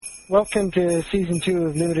Welcome to Season 2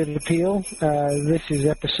 of Limited Appeal. This is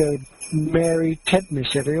episode Merry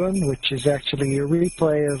Tedmas, everyone, which is actually a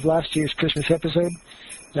replay of last year's Christmas episode.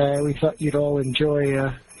 We thought you'd all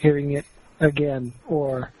enjoy hearing it again,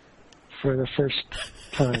 or for the first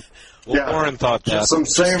time. Well, Warren thought that. Some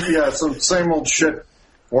same old shit.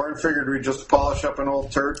 Warren figured we'd just polish up an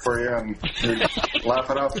old turd for you and laugh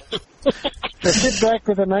it up. So sit back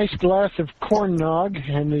with a nice glass of corn nog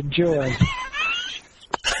and enjoy.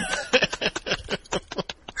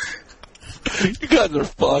 You guys are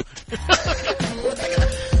fucked.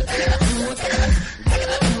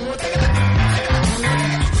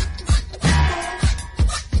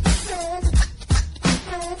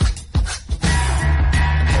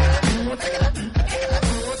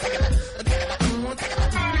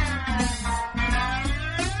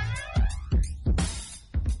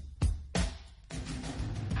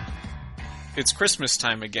 It's Christmas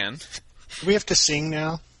time again. Do we have to sing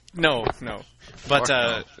now? No.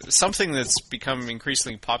 But something that's become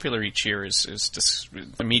increasingly popular each year is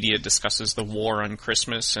the media discusses the war on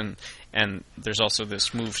Christmas, and there's also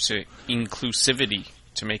this move to inclusivity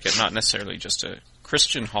to make it not necessarily just a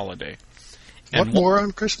Christian holiday. And what war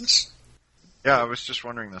on Christmas? Yeah, I was just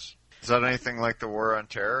wondering this. Is that anything like the war on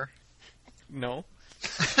terror? No.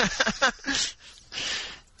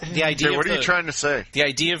 The idea. What are you trying to say? The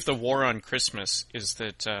idea of the war on Christmas is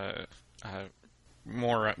that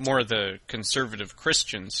more of the conservative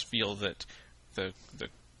Christians feel that the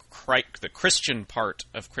Christian part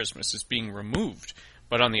of Christmas is being removed,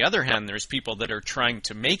 but on the other hand, there's people that are trying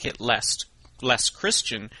to make it less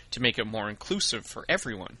Christian to make it more inclusive for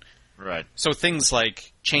everyone. Right. So things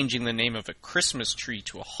like changing the name of a Christmas tree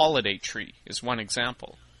to a holiday tree is one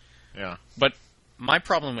example. Yeah. But my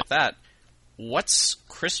problem with that, what's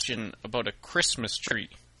Christian about a Christmas tree?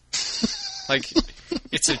 Like,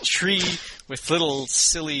 it's a tree with little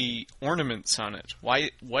silly ornaments on it. Why?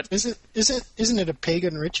 What? Isn't it a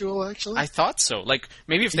pagan ritual, actually? I thought so. Like,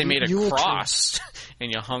 maybe if they made a cross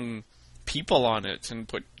and you hung people on it and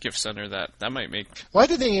put gifts under that might make... Why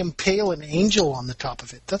do they impale an angel on the top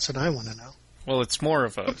of it? That's what I want to know. Well, it's more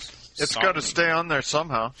of a... It's got to stay on there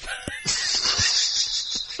somehow.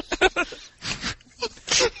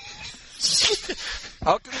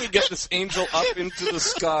 How can we get this angel up into the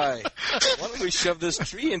sky? Why don't we shove this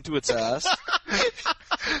tree into its ass?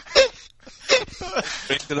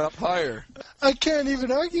 Make it up higher. I can't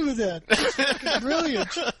even argue with that. It's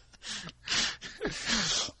brilliant.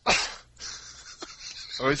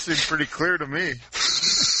 Always seemed pretty clear to me.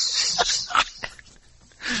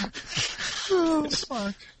 Oh,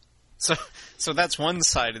 fuck. So that's one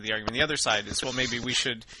side of the argument. The other side is, well, maybe we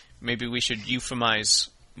should euphemize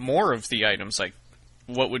more of the items. Like,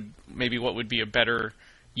 what would be a better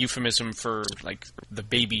euphemism for, like, the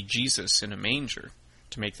baby Jesus in a manger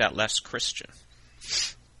to make that less Christian?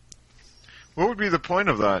 What would be the point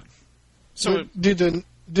of that? So do the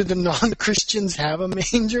non-Christians have a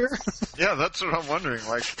manger? Yeah, that's what I'm wondering.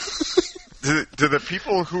 Like, do the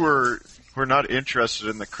people who are not interested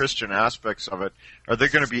in the Christian aspects of it, are they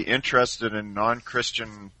going to be interested in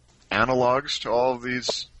non-Christian analogs to all of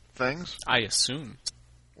these things? I assume.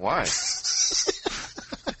 Why?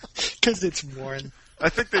 Because it's Warren. I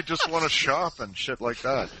think they just want to shop and shit like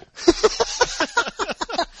that.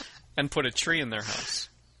 And put a tree in their house.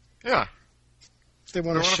 Yeah. They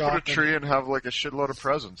want to shop. Put a tree and have like a shitload of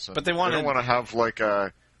presents. But they don't want to have like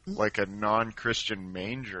a non-Christian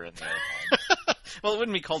manger in there. Well, it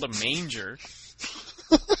wouldn't be called a manger.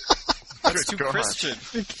 That's too Christian.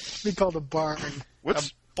 It'd be called a barn.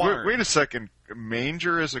 Barn. Wait a second.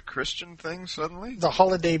 Manger is a Christian thing suddenly? The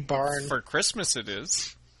holiday barn. For Christmas it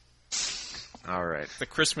is. All right. The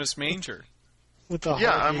Christmas manger. With the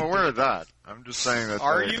yeah, I'm aware of that. I'm just saying that.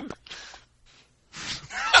 Are you?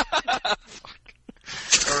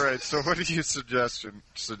 All right, so what are you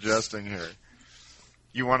suggesting here?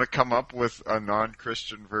 You want to come up with a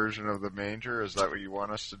non-Christian version of the manger? Is that what you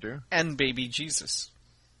want us to do? And baby Jesus.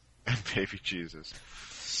 And baby Jesus.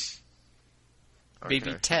 Okay.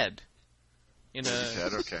 Baby Ted. Baby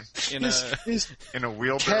Ted, okay. In a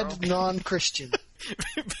wheelbarrow? Ted non-Christian.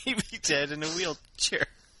 Baby Ted in a wheelchair.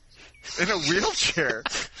 In a wheelchair?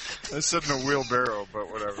 I said in a wheelbarrow,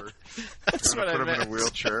 but whatever. That's what I meant. Put him in a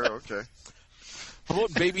wheelchair, okay. How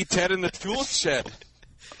about Baby Ted in the tool shed?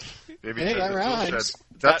 Baby Hey, Ted in the that tool rhymes. shed.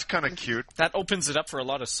 That's kind of cute. That opens it up for a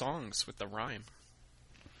lot of songs with the rhyme.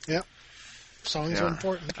 Yep. Songs are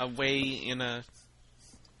important. Away in a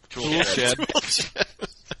tool shed.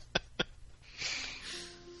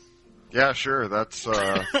 Yeah, sure. That's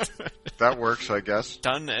that works, I guess.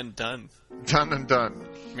 Done and done. Done and done.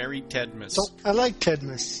 Merry Tedmas. So I like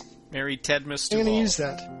Tedmas. Merry Tedmas to I'm going to all. use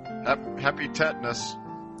that. Happy tetanus.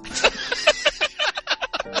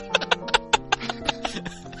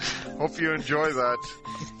 Hope you enjoy that.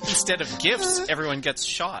 Instead of gifts, everyone gets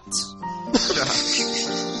shots.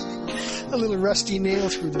 A little rusty nail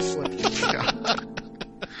through the foot.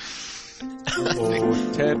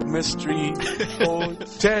 Oh, Ted Mystery. Oh,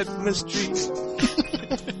 Ted Mystery.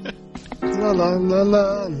 La la la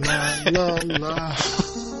la la la la.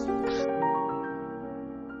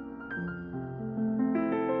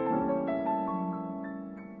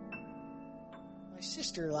 My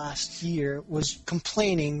sister last year was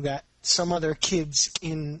complaining that some other kids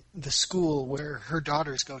in the school where her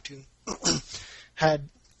daughters go to had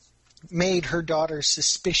made her daughter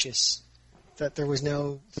suspicious that there was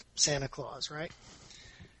no Santa Claus, right?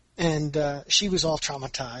 And she was all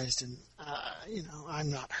traumatized, and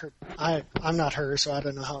I'm not her. I'm not her, so I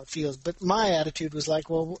don't know how it feels. But my attitude was like,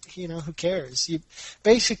 well, who cares?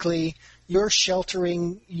 You're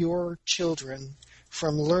sheltering your children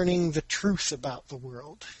from learning the truth about the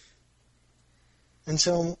world. And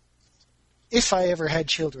so, if I ever had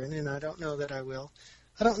children, and I don't know that I will,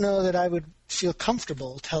 I don't know that I would feel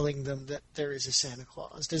comfortable telling them that there is a Santa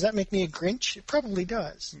Claus. Does that make me a Grinch? It probably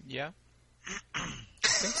does. Yeah. I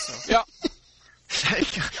think so. Yeah.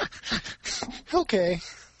 Okay.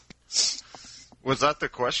 Was that the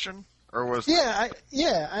question, or was?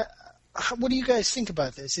 What do you guys think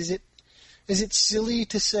about this? Is it silly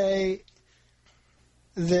to say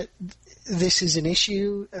that this is an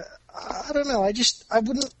issue? I don't know. I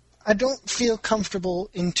don't feel comfortable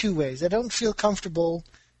in two ways. I don't feel comfortable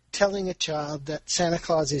telling a child that Santa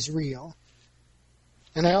Claus is real,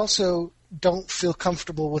 and I also don't feel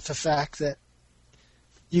comfortable with the fact that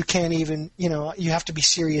you can't even, you have to be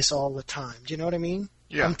serious all the time. Do you know what I mean?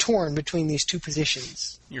 Yeah. I'm torn between these two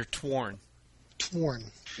positions. You're torn. Torn.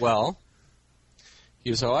 Well,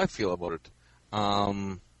 here's how I feel about it.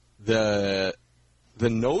 The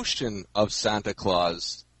notion of Santa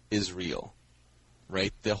Claus is real,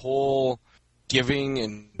 right? The whole giving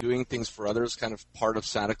and doing things for others kind of part of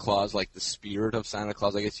Santa Claus, like the spirit of Santa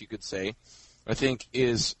Claus, I guess you could say, I think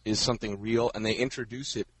is something real, and they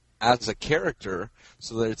introduce it as a character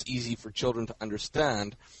so that it's easy for children to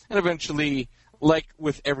understand. And eventually, like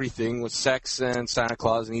with everything, with sex and Santa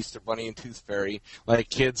Claus and Easter Bunny and Tooth Fairy, like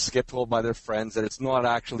kids get told by their friends that it's not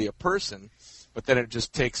actually a person, but then it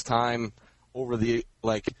just takes time over the,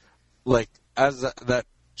 like as that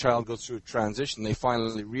child goes through a transition, they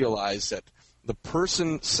finally realize that the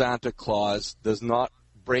person Santa Claus does not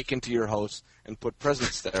break into your house and put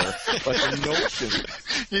presents there, but the notion,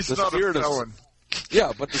 He's the not spirit a felon.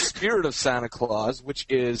 yeah, but the spirit of Santa Claus, which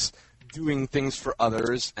is doing things for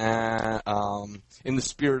others in the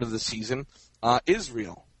spirit of the season, is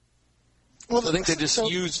real. Well, So I think they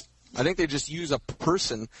just use a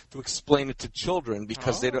person to explain it to children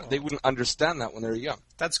because they wouldn't understand that when they're young.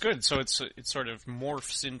 That's good. So it sort of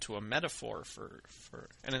morphs into a metaphor for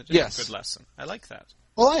and it's Yes. a good lesson. I like that.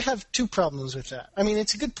 Well, I have two problems with that. I mean,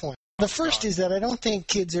 it's a good point. The first is that I don't think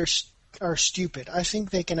kids are stupid. I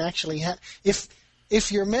think they can actually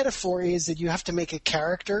if your metaphor is that you have to make a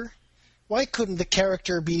character, why couldn't the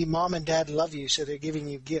character be Mom and Dad love you, so they're giving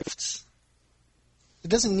you gifts? It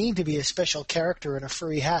doesn't need to be a special character in a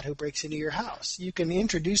furry hat who breaks into your house. You can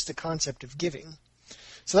introduce the concept of giving.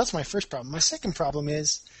 So that's my first problem. My second problem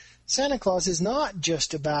is Santa Claus is not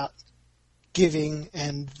just about giving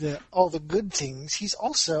and all the good things. He's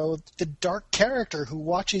also the dark character who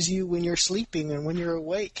watches you when you're sleeping and when you're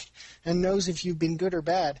awake and knows if you've been good or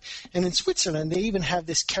bad. And in Switzerland, they even have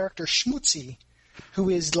this character Schmutzi, who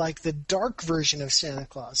is like the dark version of Santa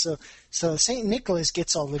Claus. So St. Nicholas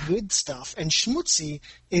gets all the good stuff, and Schmutzi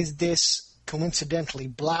is this coincidentally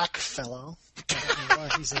black fellow. I don't know why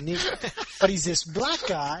he's a Negro. But he's this black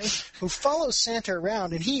guy who follows Santa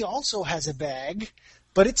around, and he also has a bag,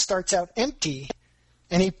 but it starts out empty,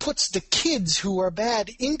 and he puts the kids who are bad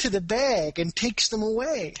into the bag and takes them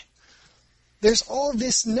away. There's all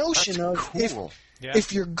this notion That's of cool.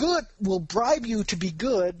 if you're good, we'll bribe you to be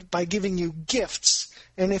good by giving you gifts,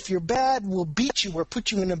 and if you're bad, we'll beat you or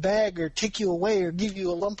put you in a bag or take you away or give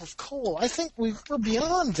you a lump of coal. I think we're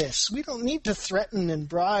beyond this. We don't need to threaten and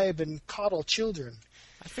bribe and coddle children.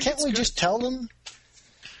 Can't we just tell them?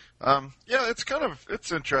 Yeah,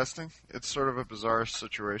 it's interesting. It's sort of a bizarre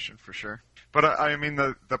situation for sure. But I mean,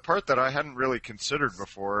 the part that I hadn't really considered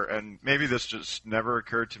before, and maybe this just never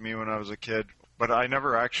occurred to me when I was a kid, but I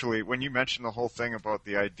never actually, when you mentioned the whole thing about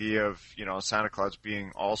the idea of, Santa Claus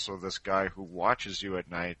being also this guy who watches you at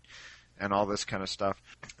night and all this kind of stuff,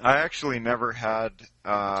 I actually never had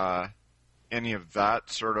any of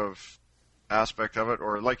that sort of aspect of it,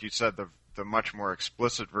 or like you said, the much more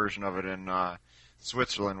explicit version of it in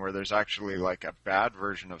Switzerland, where there's actually like a bad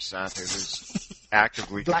version of Santa who's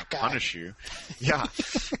actively going to punish you. Yeah.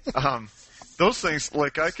 Those things,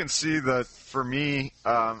 like, I can see that for me,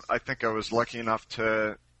 I think I was lucky enough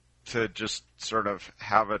to just sort of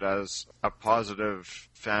have it as a positive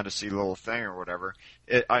fantasy little thing or whatever.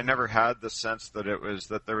 I never had the sense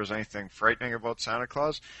that there was anything frightening about Santa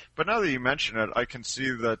Claus. But now that you mention it, I can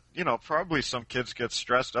see that, probably some kids get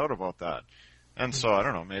stressed out about that. And so, I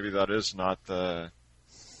don't know, maybe that is not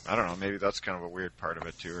maybe that's kind of a weird part of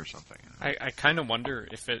it too or something. I kind of wonder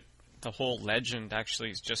if the whole legend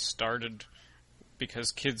actually just started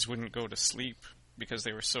because kids wouldn't go to sleep because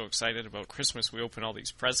they were so excited about Christmas. We open all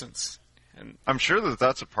these presents, and I'm sure that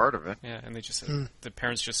that's a part of it. Yeah, and they just said, the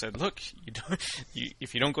parents just said, "Look,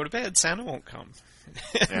 if you don't go to bed, Santa won't come."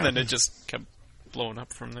 And then it just kept blowing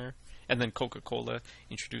up from there. And then Coca-Cola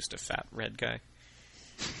introduced a fat red guy.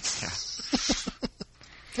 Yeah.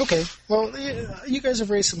 Okay, well, you guys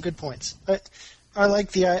have raised some good points. I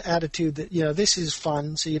like the attitude that this is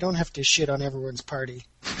fun, so you don't have to shit on everyone's party.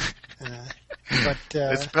 But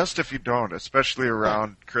it's best if you don't, especially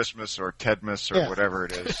around Christmas or Tedmas or whatever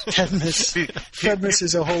it is. Tedmas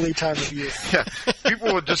is a holy time of year. Yeah,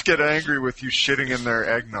 people will just get angry with you shitting in their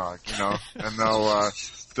eggnog, and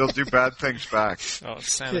they'll do bad things back. Oh,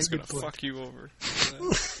 Santa's gonna fuck you over.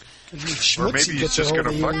 Or maybe he's just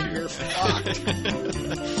gonna fuck you.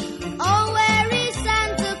 Oh, where is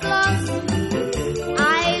Santa Claus?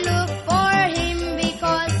 I look for him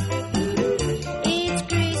because it's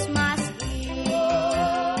Christmas Eve.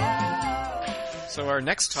 So our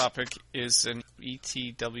next topic is an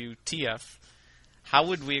ETWTF. How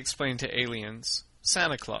would we explain to aliens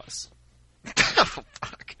Santa Claus? Oh,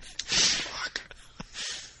 fuck.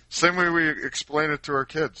 Same way we explain it to our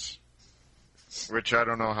kids. Which I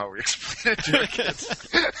don't know how we explain it to our kids.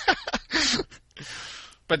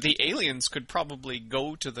 But the aliens could probably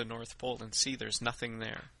go to the North Pole and see there's nothing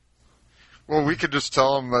there. Well, we could just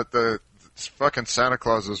tell them that the fucking Santa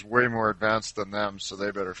Claus is way more advanced than them, so they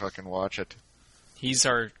better fucking watch it. He's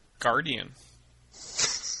our guardian.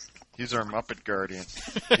 He's our Muppet guardian.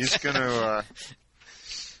 He's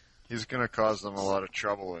gonna cause them a lot of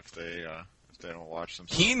trouble if they don't watch them.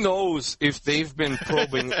 He knows if they've been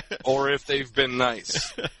probing or if they've been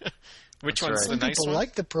nice. Which That's one's right. the nice People one?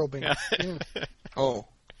 like the probing. Yeah. Oh.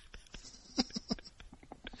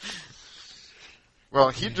 Well,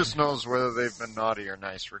 he just knows whether they've been naughty or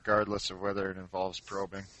nice, regardless of whether it involves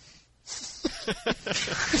probing.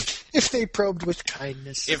 If they probed with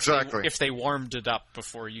kindness. Exactly. If they warmed it up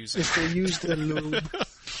before using If they used the lube.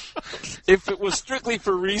 If it was strictly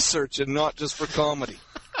for research and not just for comedy.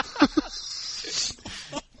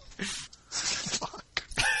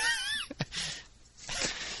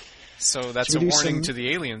 So that's a warning to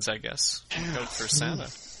the aliens, I guess. Look out for Santa.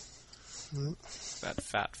 That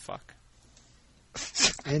fat fuck.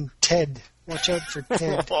 And Ted. Watch out for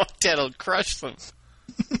Ted. Oh, Ted'll crush them.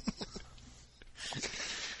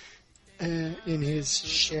 In his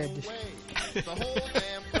shed. The whole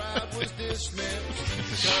damn crowd was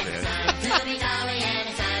dismissed.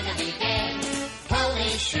 Holy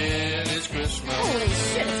shit, it's Christmas. Holy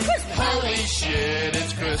shit, it's Christmas. Holy shit,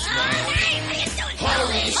 it's Christmas. Hey, how you doing?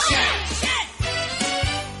 Holy shit.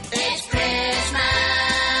 It's Christmas.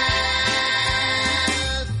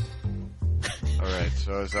 All right,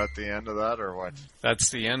 so is that the end of that, or what? That's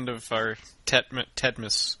the end of our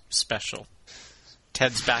Tedmas special.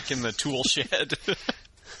 Ted's back in the tool shed.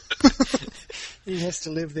 He has to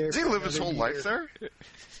live there. Does he live his whole life there?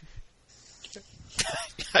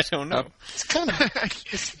 I don't know. It's kind of.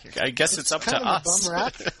 I guess it's up to kind of us. a bum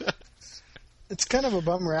rap. It's kind of a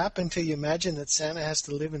bum rap until you imagine that Santa has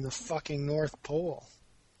to live in the fucking North Pole.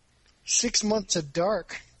 6 months of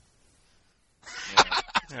dark.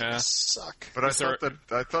 Yeah. Suck. But I thought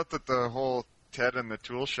that the whole Ted and the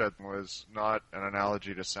tool shed was not an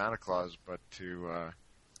analogy to Santa Claus, but to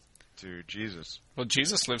Jesus. Well,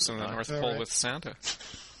 Jesus lives in the North Pole right. with Santa.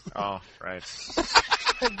 Oh, right.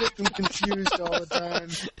 I get them confused all the time.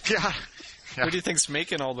 Yeah. Who do you think's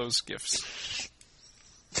making all those gifts?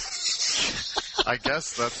 I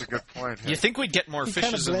guess that's a good point. You think we'd get more He kinda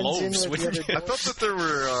fishes and blends in loaves, with the wouldn't other you?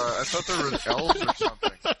 I thought there were elves or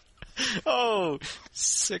something. Oh,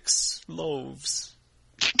 6 loaves.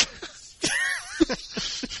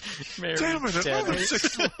 Mary Damn it! Ted. Another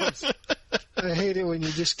 6 loaves. I hate it when you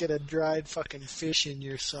just get a dried fucking fish in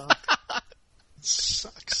your sock. It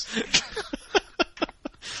sucks.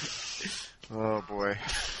 Oh boy.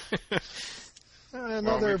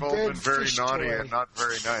 Another we've all been very breadfish naughty toy. and not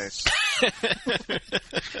very nice.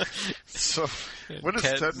 So, what does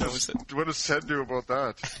Ted Ted knows it. what does Ted do about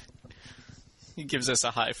that? He gives us a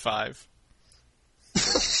high five.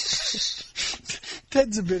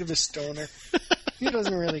 Ted's a bit of a stoner. He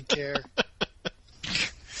doesn't really care.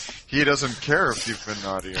 He doesn't care if you've been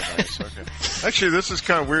naughty or nice. Okay. Actually, this is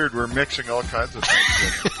kind of weird. We're mixing all kinds of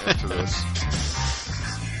things into this.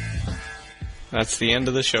 That's the end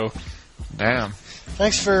of the show. Damn.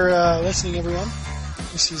 Thanks for listening, everyone.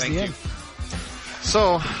 This is Thank the you. end.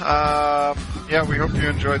 So, yeah, we hope you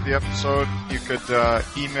enjoyed the episode. You could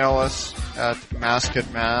email us at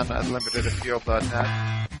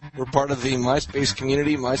maskedman@limitedappeal.net. We're part of the MySpace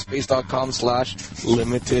community,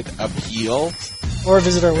 myspace.com/limitedappeal. Or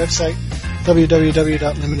visit our website,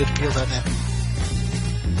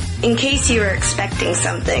 www.limitedappeal.net. In case you were expecting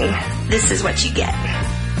something, this is what you get.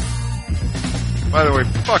 By the way,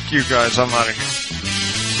 fuck you guys. I'm out of here.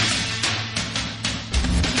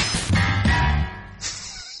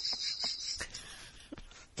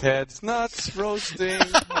 Ted's nuts roasting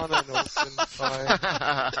on an open fire.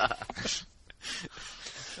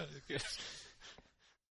 Good.